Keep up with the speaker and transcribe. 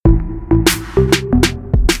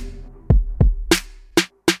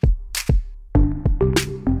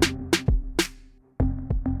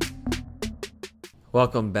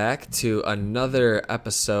Welcome back to another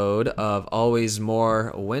episode of Always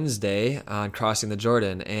More Wednesday on Crossing the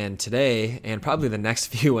Jordan. And today, and probably the next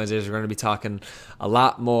few Wednesdays, we're going to be talking a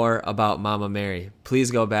lot more about Mama Mary. Please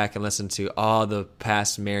go back and listen to all the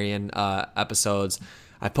past Marian episodes.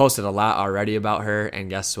 I posted a lot already about her, and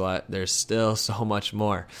guess what? There's still so much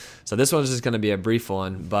more. So this one's just going to be a brief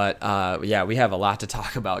one, but yeah, we have a lot to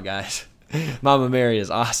talk about, guys. Mama Mary is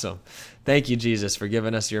awesome. Thank you, Jesus, for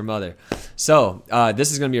giving us your mother. So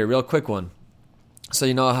this is going to be a real quick one. So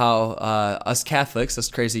you know how us Catholics, us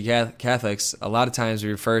crazy Catholics, a lot of times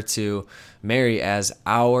we refer to Mary as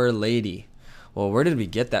Our Lady. Well, where did we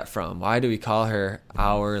get that from? Why do we call her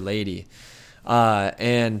Our Lady?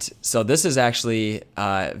 And so this is actually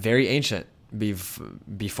very ancient,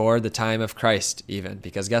 before the time of Christ even,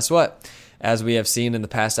 because guess what? As we have seen in the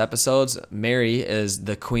past episodes, Mary is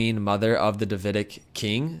the queen mother of the Davidic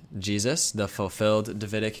king, Jesus, the fulfilled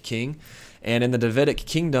Davidic king. And in the Davidic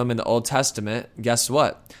kingdom in the Old Testament, guess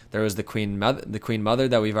what? There was the queen mother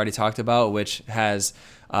that we've already talked about, which has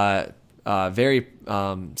very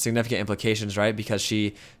significant implications, right? Because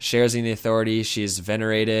she shares in the authority, she's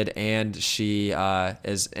venerated, and she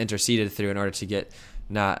is interceded through in order to get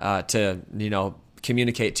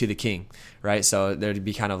communicate to the king, right? So there'd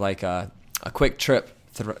be kind of like a quick trip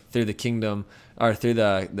through the kingdom, or through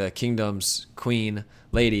the kingdom's queen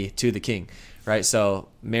lady to the king, right? So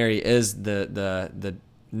Mary is the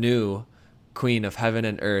new queen of heaven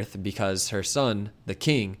and earth, because her son, the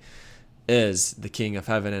king, is the king of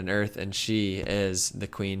heaven and earth, and she is the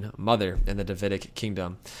queen mother in the Davidic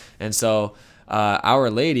kingdom. And so Our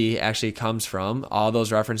Lady actually comes from all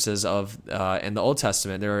those references of in the Old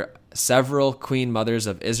Testament. There are several queen mothers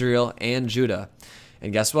of Israel and Judah.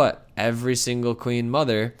 And guess what? Every single queen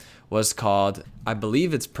mother was called, I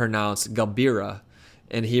believe it's pronounced Gabira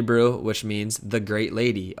in Hebrew, which means the Great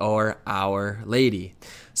Lady or Our Lady.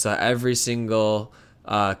 So every single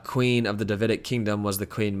queen of the Davidic kingdom was the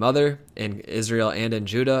queen mother in Israel and in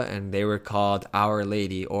Judah, and they were called Our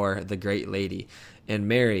Lady or the Great Lady. And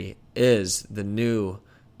Mary is the new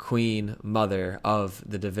queen mother of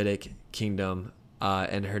the Davidic kingdom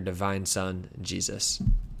and her divine son, Jesus.